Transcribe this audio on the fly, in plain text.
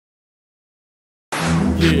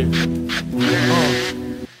Deal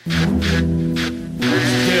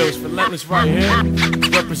is Relentless right here,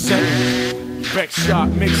 representing Wreck Shop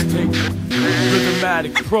Mixtape,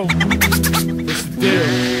 Rhythmatic Pro. What's the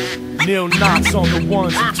deal? Neil Knox on the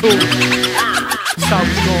ones and twos. That's how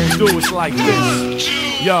we gon' do it like this.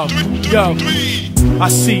 Yo, I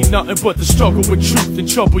see nothing but the struggle with truth and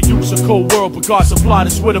trouble use. A cold world, but God supplied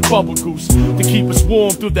us with a bubble goose to keep us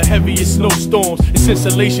warm through the heaviest snowstorms. It's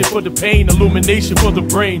insulation for the pain, illumination for the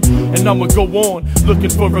brain. And I'ma go on,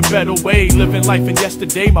 looking for a better way, living life in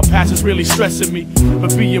yesterday. My past is really stressing me,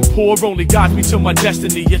 but being poor only guides me to my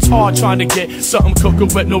destiny. It's hard trying to get something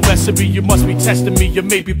cooking with no recipe. You must be testing me, you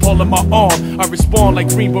may be pulling my arm. I respond like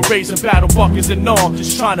Green Berets and battle buckets and arms,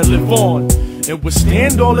 just trying to live on and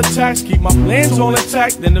withstand all attacks, keep my plans all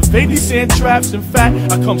intact, then evade these sand traps. In fact,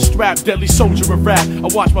 I come strapped, deadly soldier of rap.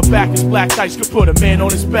 I watch my back as black ice could put a man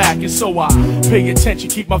on his back. And so I pay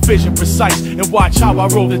attention, keep my vision precise, and watch how I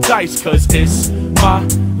roll the dice. Cause it's my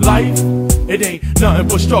life, it ain't nothing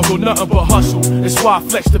but struggle, nothing but hustle. That's why I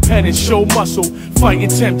flex the pen and show muscle, fighting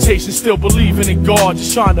temptation, still believing in God,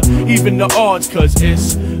 just trying to even the odds. Cause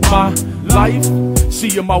it's my life,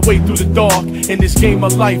 seeing my way through the dark. In this game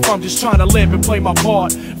of life, I'm just trying to live and play my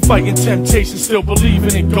part, fighting temptation, still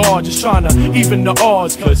believing in God, just trying to even the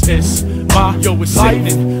odds. Cause it's my, it's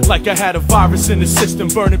sickening, like I had a virus in the system,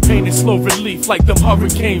 burning pain and slow relief like them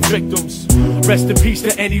hurricane victims. Rest in peace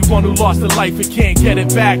to anyone who lost their life and can't get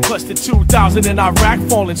it back. Plus the 2,000 in Iraq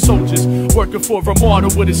fallen soldiers, working for a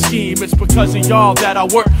martyr with a scheme. It's because of y'all that I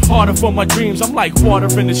work harder for my dreams. I'm like water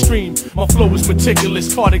in the stream, my flow is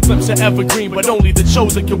meticulous, caught a glimpse of evergreen, but only the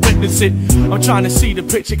chosen can witness it. I'm trying to see the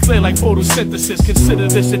picture clear like photosynthesis. Consider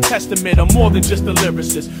this a testament, I'm more than just a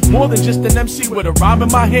lyricist, more than just an MC with a rhyme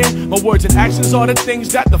in my hand. My words and actions are the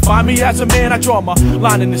things that define me as a man. I draw my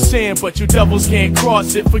line in the sand, but you devils can't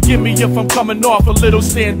cross it. Forgive me if I'm coming off a little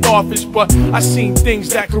standoffish, but I seen things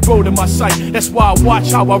that corrode in my sight. That's why I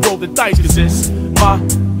watch how I roll the dice. Cause it's my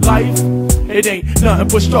life, it ain't nothing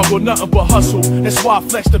but struggle, nothing but hustle. That's why I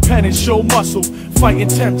flex the pen and show muscle, fighting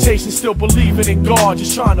temptation, still believing in God,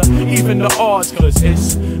 just trying to even the odds. Cause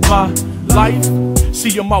it's my life,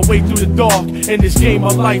 seeing my way through the dark. In this game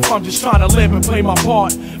of life, I'm just trying to live and play my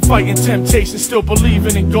part, fighting temptation, still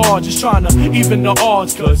believing in God, just trying to even the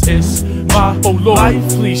odds. Cause it's my, oh Lord, life,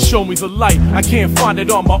 please show me the light. I can't find it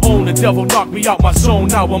on my own, the devil knocked me out my zone.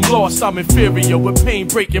 Now I'm lost, I'm inferior, with pain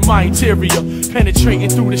breaking my interior, penetrating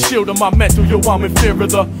through the shield of my mental. Yo, I'm inferior,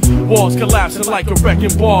 the walls collapsing like a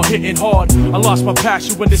wrecking ball, hitting hard. I lost my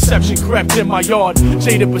passion when deception crept in my yard.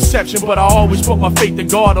 Jaded perception, but I always put my faith in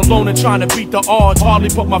God. Alone and trying to beat the odds, hardly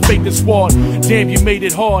put my faith in sword. Damn, you made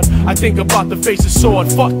it hard. I think about the face of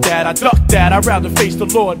sword. Fuck that, I duck that, I'd rather face the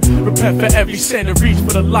Lord. Repent for every sin and reach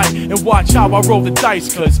for the light, and watch how I roll the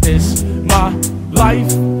dice. Cause it's my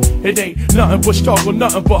life, it ain't nothing but struggle,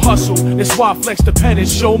 nothing but hustle. That's why I flex the pen and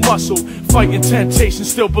show muscle, fighting temptation,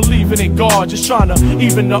 still believing in God, just trying to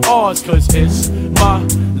even the odds. Cause it's my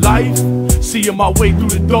life, seeing my way through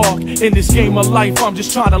the dark. In this game of life, I'm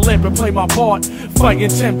just trying to live and play my part, fighting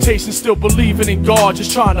temptation, still believing in God,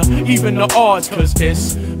 just trying to even the odds. Cause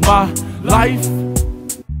it's my life.